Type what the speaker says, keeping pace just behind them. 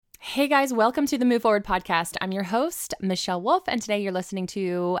Hey guys, welcome to the Move Forward podcast. I'm your host, Michelle Wolf, and today you're listening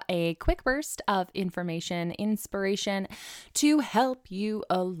to a quick burst of information, inspiration to help you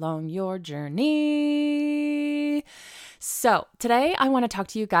along your journey. So today I want to talk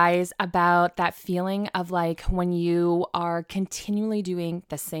to you guys about that feeling of like when you are continually doing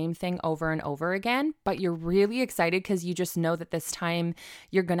the same thing over and over again, but you're really excited because you just know that this time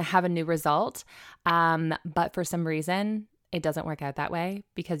you're going to have a new result. But for some reason, it doesn't work out that way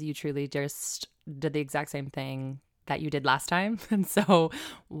because you truly just did the exact same thing that you did last time. And so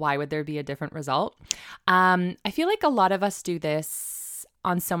why would there be a different result? I feel like a lot of us do this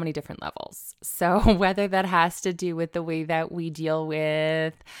on so many different levels. So whether that has to do with the way that we deal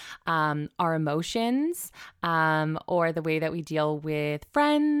with our emotions, or the way that we deal with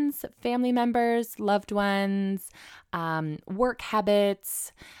friends, family members, loved ones, work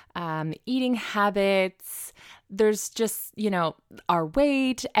habits, eating habits, there's just, our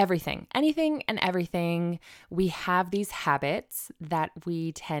weight, everything, anything and everything. We have these habits that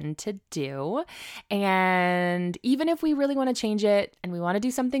we tend to do. And even if we really want to change it and we want to do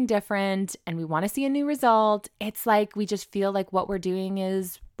something different and we want to see a new result, it's like we just feel like what we're doing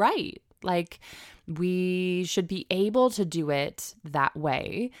is right. Like we should be able to do it that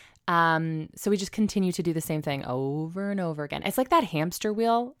way. So we just continue to do the same thing over and over again. It's like that hamster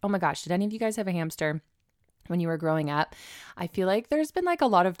wheel. Oh my gosh, did any of you guys have a hamster when you were growing up? I feel like there's been like a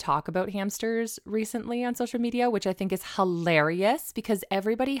lot of talk about hamsters recently on social media, which I think is hilarious because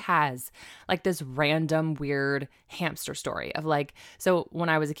everybody has like this random weird hamster story of like, so when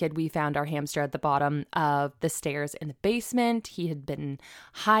I was a kid, we found our hamster at the bottom of the stairs in the basement. He had been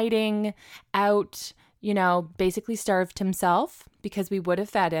hiding out, basically starved himself because we would have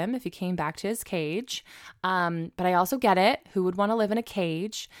fed him if he came back to his cage. But I also get it. Who would want to live in a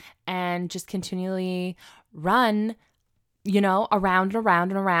cage and just continually run, around and around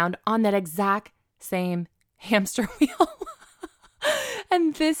and around on that exact same hamster wheel?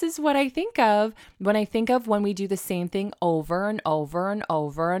 And this is what I think of when we do the same thing over and over and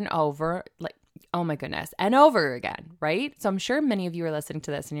over and over, like, oh my goodness, and over again, right? So I'm sure many of you are listening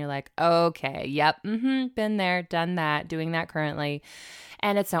to this and you're like, okay, yep, been there, done that, doing that currently,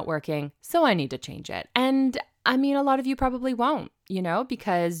 and it's not working, so I need to change it. And I mean, a lot of you probably won't,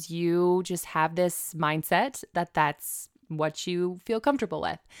 because you just have this mindset that that's what you feel comfortable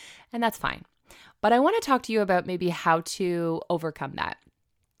with, and that's fine. But I want to talk to you about maybe how to overcome that.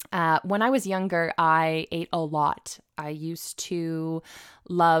 When I was younger, I ate a lot. I used to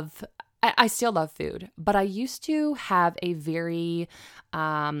I still love food, but I used to have a very,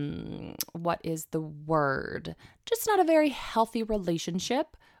 what is the word? Just not a very healthy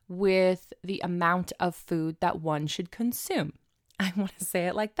relationship with the amount of food that one should consume. I want to say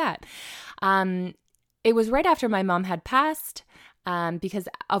it like that. It was right after my mom had passed. Because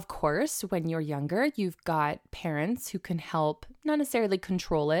of course, when you're younger, you've got parents who can help, not necessarily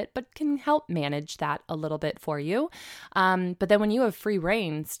control it, but can help manage that a little bit for you. But then when you have free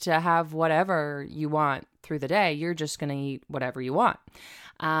reins to have whatever you want through the day, you're just going to eat whatever you want.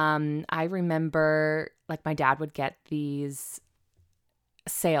 I remember like my dad would get these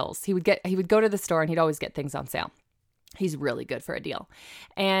sales. He would go to the store and he'd always get things on sale. He's really good for a deal.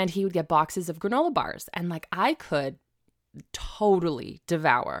 And he would get boxes of granola bars. And like I could totally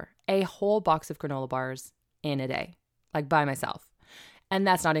devour a whole box of granola bars in a day, like by myself. And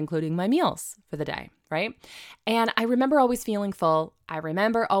that's not including my meals for the day, right? And I remember always feeling full. I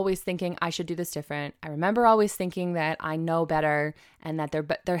remember always thinking I should do this different. I remember always thinking that I know better and that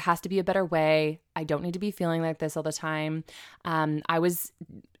there has to be a better way. I don't need to be feeling like this all the time. I was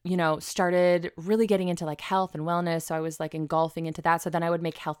started really getting into like health and wellness. So I was like engulfing into that. So then I would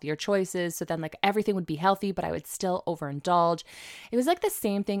make healthier choices. So then like everything would be healthy, but I would still overindulge. It was like the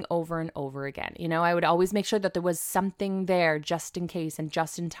same thing over and over again. I would always make sure that there was something there just in case and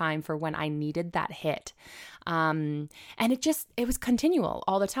just in time for when I needed that hit. And it was continual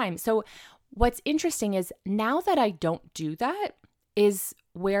all the time. So what's interesting is now that I don't do that is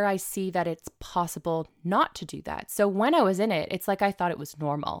where I see that it's possible not to do that. So when I was in it, it's like I thought it was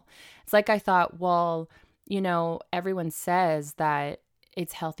normal. It's like I thought, well, everyone says that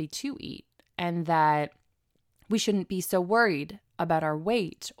it's healthy to eat and that we shouldn't be so worried about our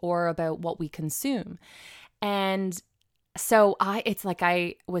weight or about what we consume. And so it's like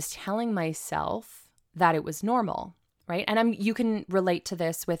I was telling myself that it was normal. Right? And you can relate to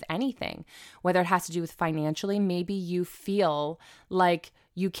this with anything, whether it has to do with financially. Maybe you feel like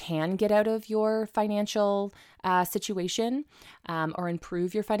you can get out of your financial situation or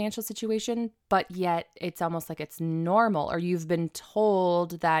improve your financial situation, but yet it's almost like it's normal, or you've been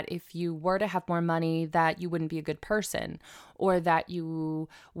told that if you were to have more money that you wouldn't be a good person, or that you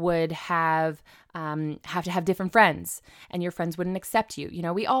would have to have different friends and your friends wouldn't accept you. You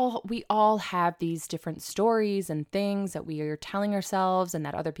know, we all have these different stories and things that we are telling ourselves and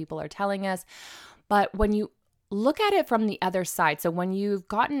that other people are telling us. But when you look at it from the other side, so when you've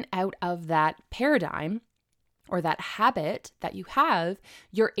gotten out of that paradigm or that habit that you have,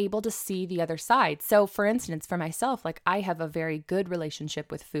 you're able to see the other side. So for instance, for myself, like I have a very good relationship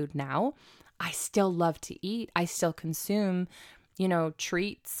with food now. I still love to eat. I still consume,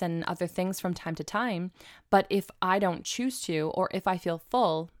 treats and other things from time to time. But if I don't choose to, or if I feel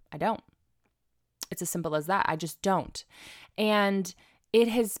full, I don't. It's as simple as that. I just don't. And it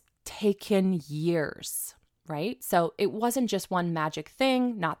has taken years, right? So it wasn't just one magic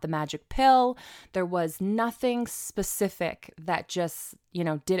thing, not the magic pill. There was nothing specific that just,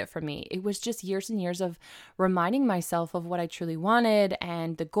 did it for me. It was just years and years of reminding myself of what I truly wanted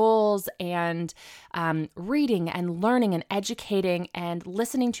and the goals, and reading and learning and educating and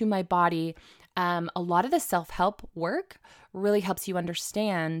listening to my body. A lot of the self-help work really helps you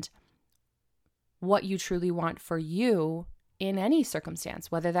understand what you truly want for you in any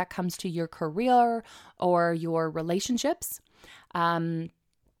circumstance, whether that comes to your career or your relationships.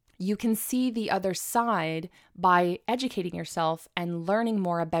 You can see the other side by educating yourself and learning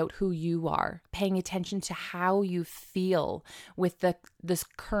more about who you are, paying attention to how you feel with this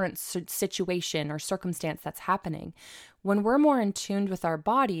current situation or circumstance that's happening. When we're more in tune with our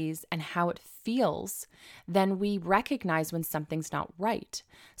bodies and how it feels, then we recognize when something's not right.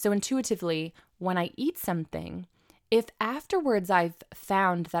 So intuitively, when I eat something, if afterwards I've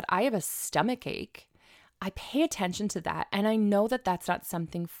found that I have a stomach ache, I pay attention to that, and I know that that's not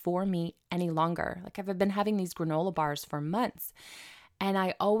something for me any longer. Like I've been having these granola bars for months, and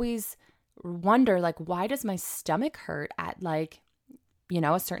I always wonder, like, why does my stomach hurt at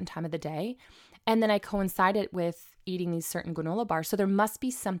a certain time of the day? And then I coincide it with eating these certain granola bars. So there must be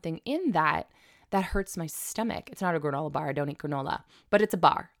something in that hurts my stomach. It's not a granola bar. I don't eat granola, but it's a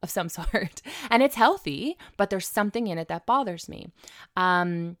bar of some sort, and it's healthy, but there's something in it that bothers me.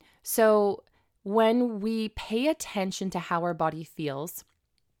 So when we pay attention to how our body feels,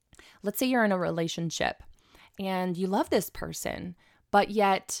 let's say you're in a relationship and you love this person, but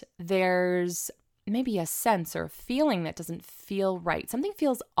yet there's maybe a sense or a feeling that doesn't feel right. Something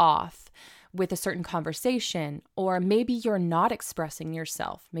feels off with a certain conversation, or maybe you're not expressing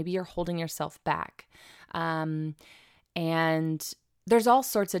yourself. Maybe you're holding yourself back. And there's all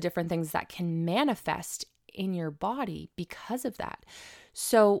sorts of different things that can manifest in your body because of that.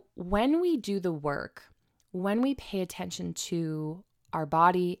 So when we do the work, when we pay attention to our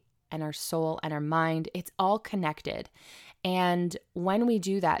body and our soul and our mind, it's all connected. And when we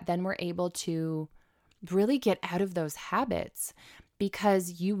do that, then we're able to really get out of those habits,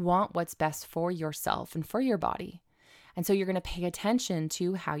 because you want what's best for yourself and for your body. And so you're going to pay attention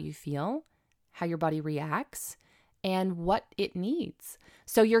to how you feel, how your body reacts, and what it needs.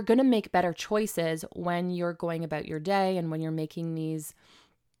 So you're going to make better choices when you're going about your day and when you're making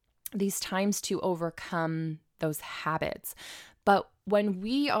these times to overcome those habits. But when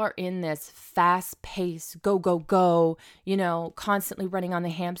we are in this fast pace, go, go, go, constantly running on the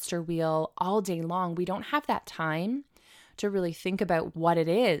hamster wheel all day long, we don't have that time to really think about what it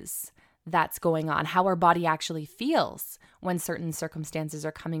is that's going on, how our body actually feels when certain circumstances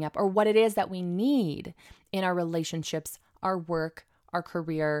are coming up, or what it is that we need in our relationships, our work, our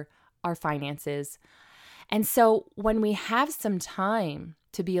career, our finances. And so when we have some time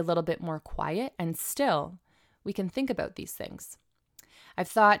to be a little bit more quiet and still, we can think about these things. I've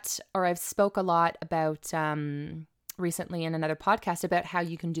spoke a lot about recently in another podcast about how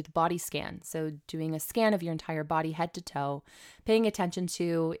you can do the body scan. So doing a scan of your entire body, head to toe, paying attention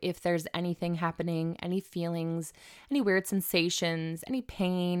to if there's anything happening, any feelings, any weird sensations, any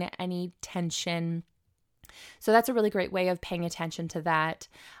pain, any tension. So that's a really great way of paying attention to that.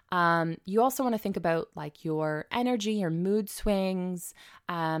 You also want to think about like your energy, your mood swings,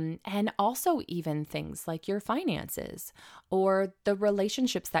 and also even things like your finances or the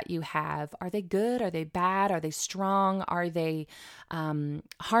relationships that you have. Are they good? Are they bad? Are they strong? Are they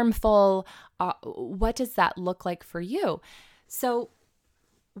harmful? What does that look like for you? So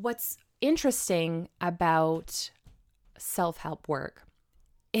what's interesting about self-help work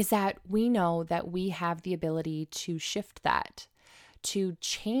is that we know that we have the ability to shift that, to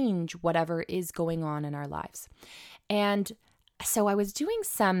change whatever is going on in our lives. And so I was doing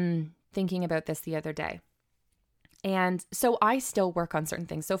some thinking about this the other day. And so I still work on certain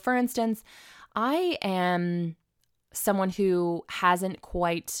things. So for instance, I am someone who hasn't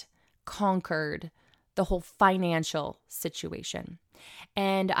quite conquered the whole financial situation.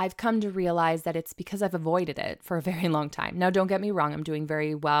 And I've come to realize that it's because I've avoided it for a very long time. Now, don't get me wrong, I'm doing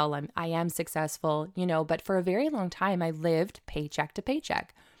very well. I am successful, but for a very long time, I lived paycheck to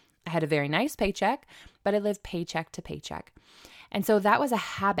paycheck. I had a very nice paycheck, but I lived paycheck to paycheck. And so that was a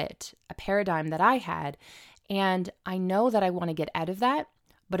habit, a paradigm that I had. And I know that I want to get out of that,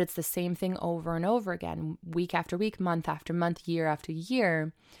 but it's the same thing over and over again, week after week, month after month, year after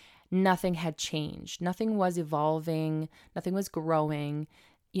year. Nothing had changed. Nothing was evolving. Nothing was growing.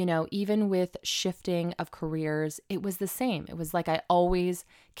 Even with shifting of careers, it was the same. It was like I always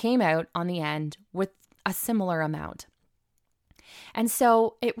came out on the end with a similar amount. And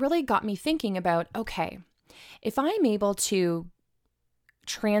so it really got me thinking about, okay, if I'm able to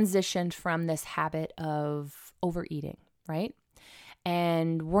transition from this habit of overeating, right?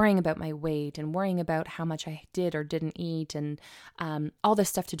 And worrying about my weight and worrying about how much I did or didn't eat and all this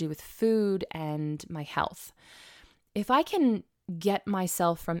stuff to do with food and my health. If I can get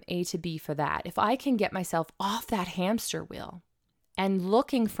myself from A to B for that, if I can get myself off that hamster wheel and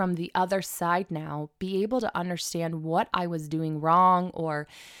looking from the other side now, be able to understand what I was doing wrong or,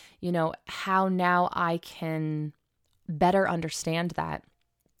 how now I can better understand that,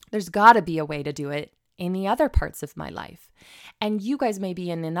 there's got to be a way to do it in the other parts of my life. And you guys may be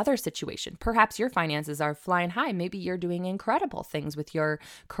in another situation. Perhaps your finances are flying high. Maybe you're doing incredible things with your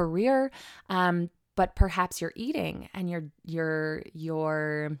career, but perhaps you're eating and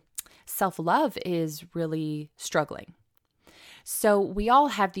your self-love is really struggling. So we all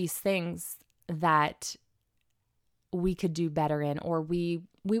have these things that we could do better in, or we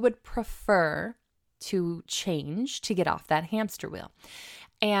would prefer to change to get off that hamster wheel.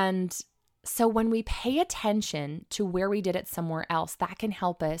 And so when we pay attention to where we did it somewhere else, that can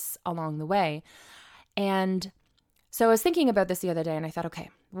help us along the way. And so I was thinking about this the other day and I thought, okay,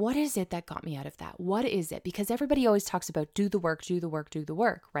 what is it that got me out of that? What is it? Because everybody always talks about do the work, do the work, do the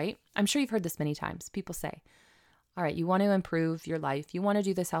work, right? I'm sure you've heard this many times. People say, all right, you want to improve your life. You want to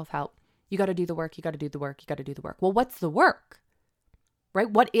do the self-help. You got to do the work. You got to do the work. You got to do the work. Well, what's the work, right?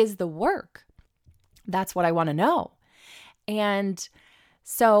 What is the work? That's what I want to know. And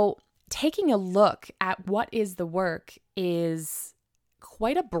so taking a look at what is the work is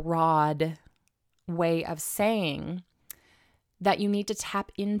quite a broad way of saying that you need to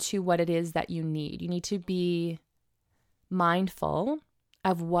tap into what it is that you need. You need to be mindful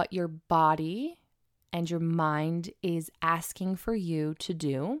of what your body and your mind is asking for you to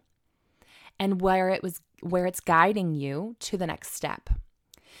do and where it's guiding you to the next step.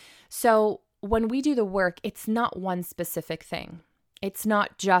 So when we do the work, it's not one specific thing. It's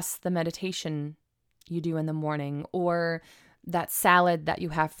not just the meditation you do in the morning or that salad that you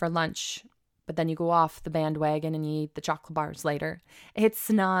have for lunch, but then you go off the bandwagon and you eat the chocolate bars later. It's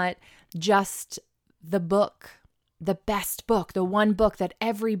not just the book, the best book, the one book that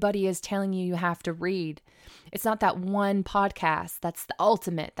everybody is telling you have to read. It's not that one podcast that's the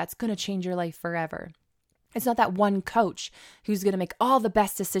ultimate, that's going to change your life forever. It's not that one coach who's going to make all the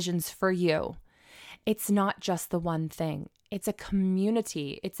best decisions for you. It's not just the one thing. It's a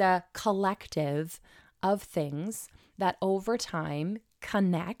community. It's a collective of things that over time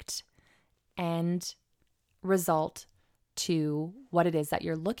connect and result to what it is that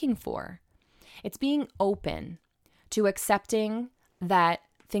you're looking for. It's being open to accepting that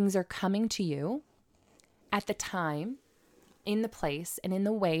things are coming to you at the time, in the place, and in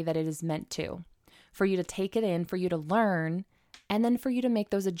the way that it is meant to, for you to take it in, for you to learn, and then for you to make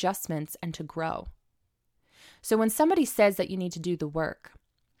those adjustments and to grow. So when somebody says that you need to do the work,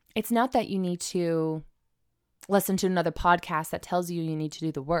 it's not that you need to listen to another podcast that tells you you need to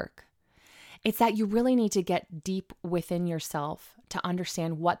do the work. It's that you really need to get deep within yourself to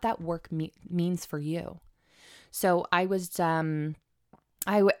understand what that work means for you. So every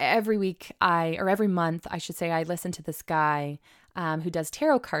month, I should say, I listen to this guy who does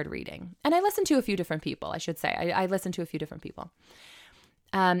tarot card reading. And I listen to a few different people, I should say. I listen to a few different people.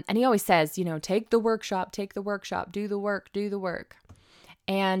 And he always says, take the workshop, do the work.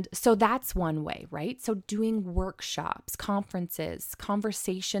 And so that's one way, right? So doing workshops, conferences,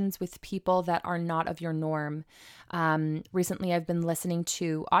 conversations with people that are not of your norm. Recently, I've been listening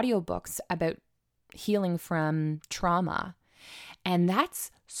to audiobooks about healing from trauma. And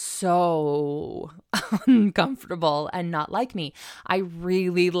that's so uncomfortable and not like me. I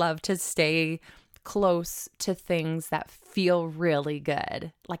really love to stay close to things that feel really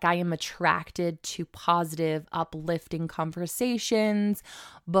good. Like I am attracted to positive, uplifting conversations,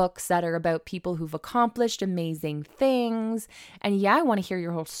 books that are about people who've accomplished amazing things. And yeah, I want to hear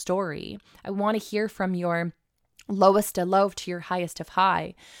your whole story. I want to hear from your lowest of low to your highest of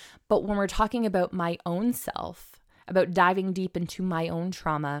high. But when we're talking about my own self, about diving deep into my own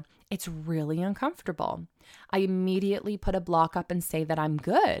trauma, it's really uncomfortable. I immediately put a block up and say that I'm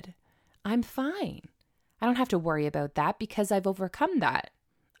good. I'm fine. I don't have to worry about that because I've overcome that.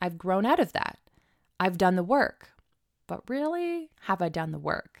 I've grown out of that. I've done the work. But really, have I done the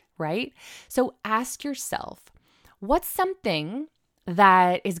work, right? So ask yourself, what's something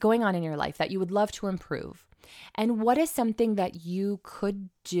that is going on in your life that you would love to improve? And what is something that you could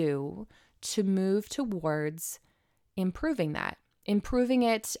do to move towards improving that? Improving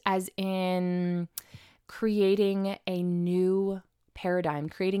it as in creating a new paradigm,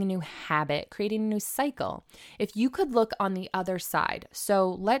 creating a new habit, creating a new cycle. If you could look on the other side,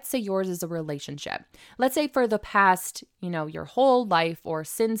 so let's say yours is a relationship. Let's say for the past, your whole life or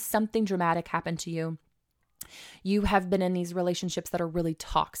since something dramatic happened to you, you have been in these relationships that are really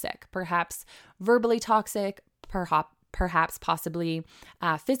toxic, perhaps verbally toxic, perhaps possibly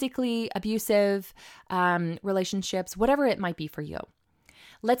physically abusive relationships, whatever it might be for you.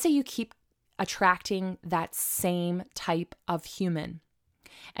 Let's say you keep attracting that same type of human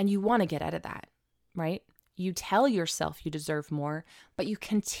and you want to get out of that, right? You tell yourself you deserve more, but you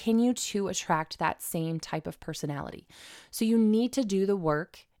continue to attract that same type of personality. So you need to do the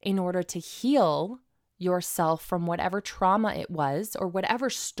work in order to heal yourself from whatever trauma it was or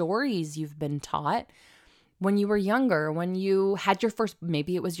whatever stories you've been taught when you were younger, when you had your first,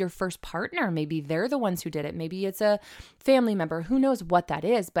 maybe it was your first partner, maybe they're the ones who did it, maybe it's a family member, who knows what that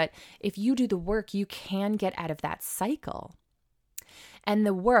is, but if you do the work, you can get out of that cycle. And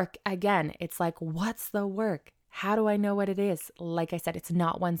the work, again, it's like, what's the work? How do I know what it is? Like I said, it's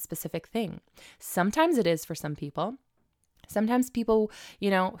not one specific thing. Sometimes it is for some people. Sometimes people,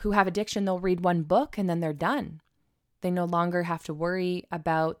 who have addiction, they'll read one book and then they're done. They no longer have to worry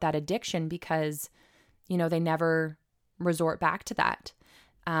about that addiction because they never resort back to that.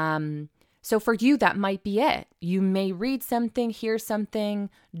 So for you, that might be it. You may read something, hear something,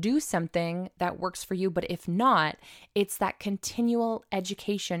 do something that works for you. But if not, it's that continual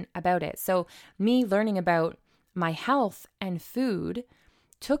education about it. So me learning about my health and food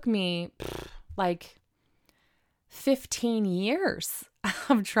took me like 15 years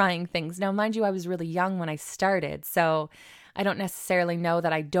of trying things. Now, mind you, I was really young when I started. So I don't necessarily know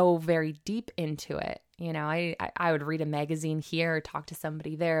that I dove very deep into it. I would read a magazine here or talk to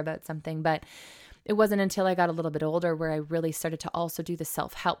somebody there about something, but it wasn't until I got a little bit older where I really started to also do the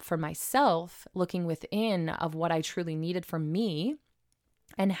self-help for myself, looking within of what I truly needed for me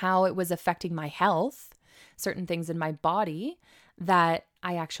and how it was affecting my health, certain things in my body, that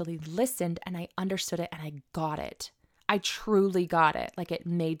I actually listened and I understood it and I got it. I truly got it. Like it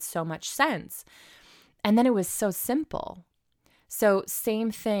made so much sense. And then it was so simple. So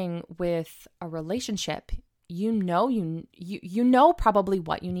same thing with a relationship. You know probably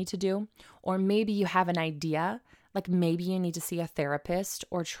what you need to do, or maybe you have an idea, like maybe you need to see a therapist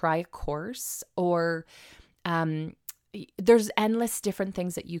or try a course, or there's endless different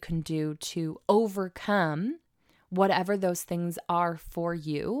things that you can do to overcome whatever those things are for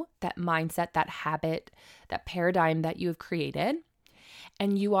you, that mindset, that habit, that paradigm that you have created,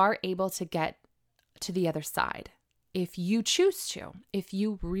 and you are able to get to the other side. If you choose to, if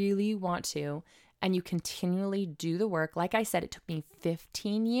you really want to, and you continually do the work, like I said, it took me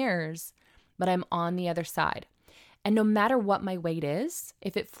 15 years, but I'm on the other side. And no matter what my weight is,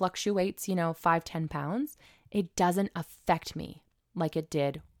 if it fluctuates, 5, 10 pounds, it doesn't affect me like it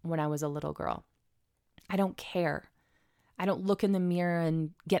did when I was a little girl. I don't care. I don't look in the mirror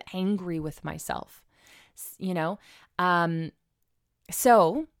and get angry with myself,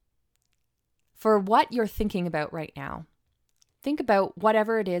 So for what you're thinking about right now, think about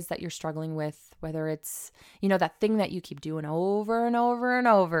whatever it is that you're struggling with, whether it's, that thing that you keep doing over and over and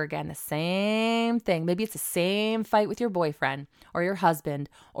over again, the same thing. Maybe it's the same fight with your boyfriend or your husband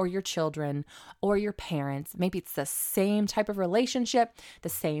or your children or your parents. Maybe it's the same type of relationship, the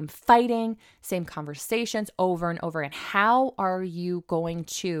same fighting, same conversations over and over. And how are you going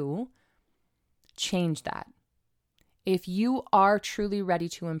to change that? If you are truly ready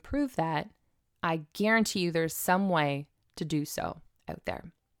to improve that, I guarantee you there's some way to do so out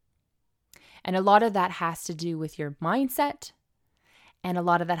there. And a lot of that has to do with your mindset. And a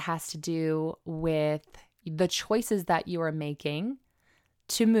lot of that has to do with the choices that you are making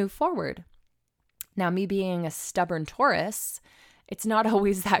to move forward. Now, me being a stubborn Taurus, It's not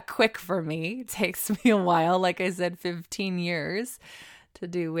always that quick for me. It takes me a while, like I said, 15 years to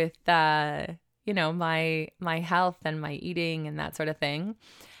do with, my health and my eating and that sort of thing.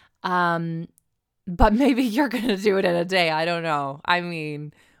 But maybe you're going to do it in a day. I don't know. I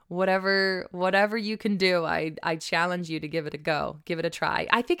mean, whatever you can do, I challenge you to give it a go, give it a try.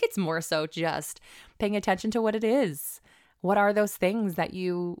 I think it's more so just paying attention to what it is. What are those things that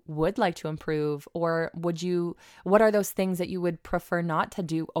you would like to improve? Or what are those things that you would prefer not to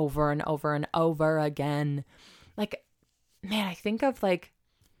do over and over and over again? Like, man, I think of like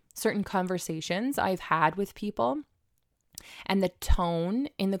certain conversations I've had with people and the tone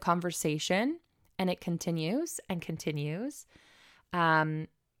in the conversation, and it continues and continues. One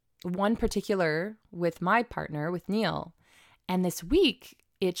particular with my partner, with Neil, and this week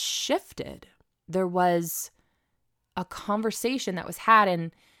it shifted. There was a conversation that was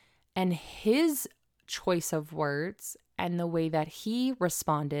had, and his choice of words and the way that he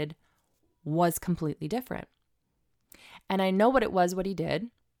responded was completely different. And I know what it was, what he did.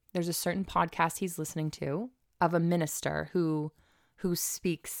 There's a certain podcast he's listening to of a minister who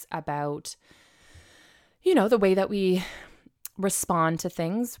speaks about, the way that we respond to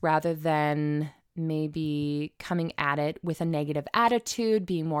things rather than maybe coming at it with a negative attitude,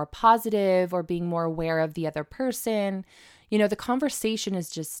 being more positive or being more aware of the other person. The conversation is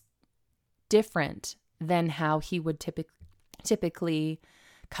just different than how he would typically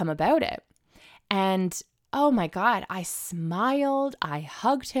come about it. And oh my God, I smiled, I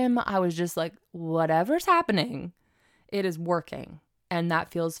hugged him. I was just like, whatever's happening, it is working. And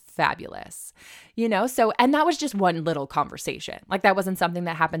that feels fabulous, So, and that was just one little conversation. Like that wasn't something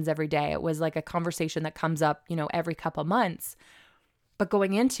that happens every day. It was like a conversation that comes up, every couple months. But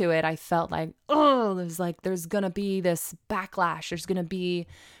going into it, I felt like, there's going to be this backlash. There's going to be,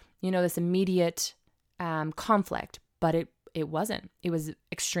 this immediate conflict. But it wasn't. It was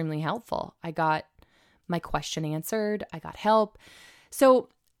extremely helpful. I got my question answered. I got help. So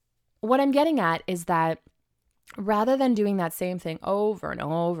what I'm getting at is that rather than doing that same thing over and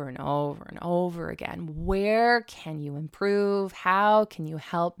over and over and over again, where can you improve? How can you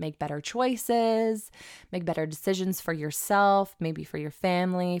help make better choices, make better decisions for yourself, maybe for your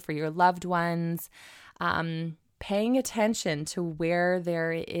family, for your loved ones? Paying attention to where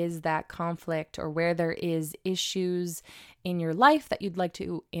there is that conflict or where there is issues in your life that you'd like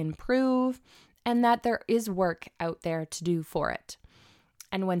to improve, and that there is work out there to do for it.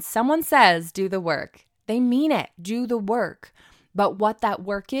 And when someone says, do the work, they mean it. Do the work. But what that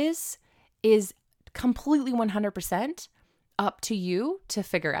work is completely 100% up to you to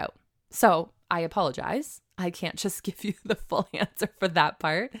figure out. So I apologize. I can't just give you the full answer for that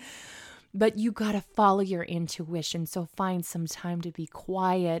part. But you got to follow your intuition. So find some time to be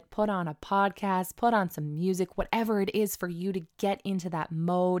quiet, put on a podcast, put on some music, whatever it is for you to get into that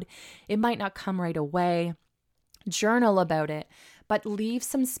mode. It might not come right away. Journal about it, but leave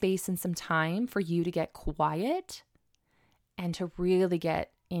some space and some time for you to get quiet and to really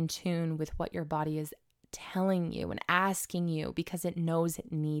get in tune with what your body is telling you and asking you, because it knows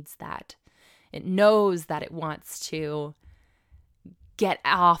it needs that. It knows that it wants to get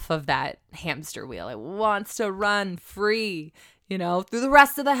off of that hamster wheel. It wants to run free, through the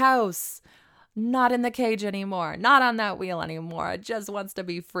rest of the house. Not in the cage anymore, not on that wheel anymore. It just wants to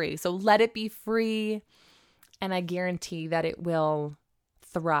be free. So let it be free. And I guarantee that it will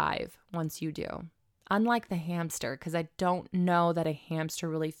thrive once you do. Unlike the hamster, because I don't know that a hamster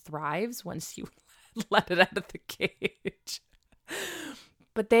really thrives once you let it out of the cage.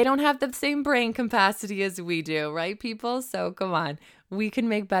 But they don't have the same brain capacity as we do, right, people? So come on. We can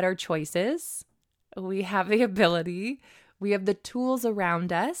make better choices. We have the ability. We have the tools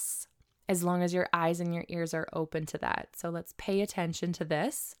around us, as long as your eyes and your ears are open to that. So let's pay attention to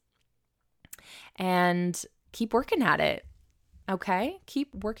this and keep working at it. Okay?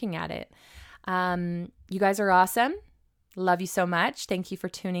 Keep working at it. You guys are awesome. Love you so much. Thank you for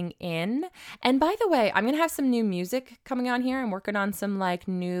tuning in. And by the way, I'm going to have some new music coming on here. I'm working on some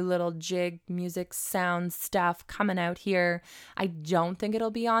new little jig music sound stuff coming out here. I don't think it'll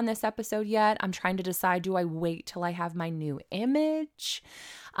be on this episode yet. I'm trying to decide, do I wait till I have my new image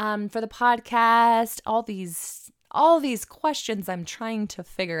for the podcast? All these questions I'm trying to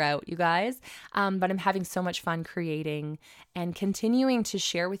figure out, you guys. But I'm having so much fun creating and continuing to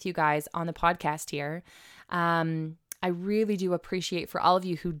share with you guys on the podcast here. I really do appreciate for all of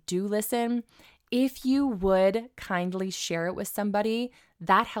you who do listen. If you would kindly share it with somebody,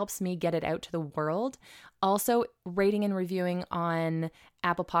 that helps me get it out to the world. Also, rating and reviewing on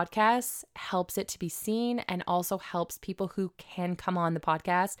Apple Podcasts helps it to be seen and also helps people who can come on the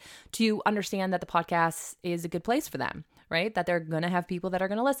podcast to understand that the podcast is a good place for them, right? That they're going to have people that are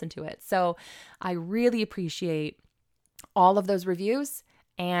going to listen to it. So I really appreciate all of those reviews.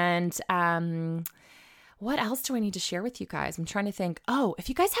 And what else do I need to share with you guys? I'm trying to think. Oh, if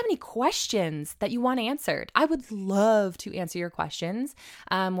you guys have any questions that you want answered, I would love to answer your questions.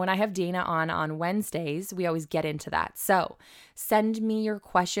 When I have Dana on Wednesdays, we always get into that. So send me your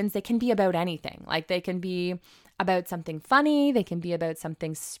questions. They can be about anything. Like they can be about something funny. They can be about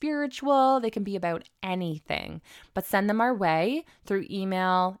something spiritual. They can be about anything, but send them our way through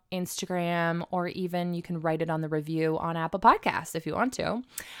email, Instagram, or even you can write it on the review on Apple Podcasts if you want to.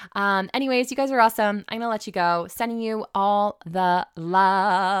 Anyways, you guys are awesome. I'm going to let you go. Sending you all the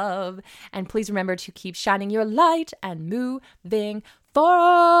love. And please remember to keep shining your light and moving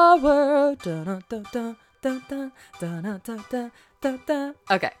forward.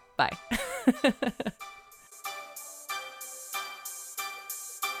 Okay, bye.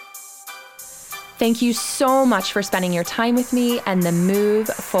 Thank you so much for spending your time with me and the Move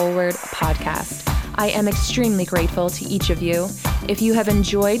Forward podcast. I am extremely grateful to each of you. If you have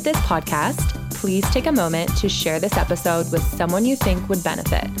enjoyed this podcast, please take a moment to share this episode with someone you think would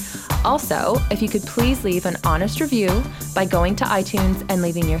benefit. Also, if you could please leave an honest review by going to iTunes and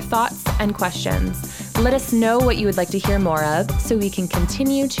leaving your thoughts and questions. Let us know what you would like to hear more of so we can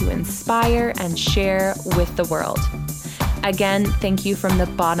continue to inspire and share with the world. Again, thank you from the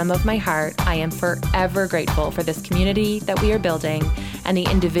bottom of my heart. I am forever grateful for this community that we are building and the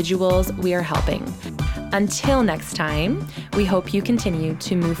individuals we are helping. Until next time, we hope you continue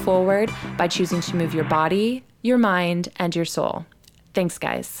to move forward by choosing to move your body, your mind, and your soul. Thanks,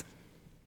 guys.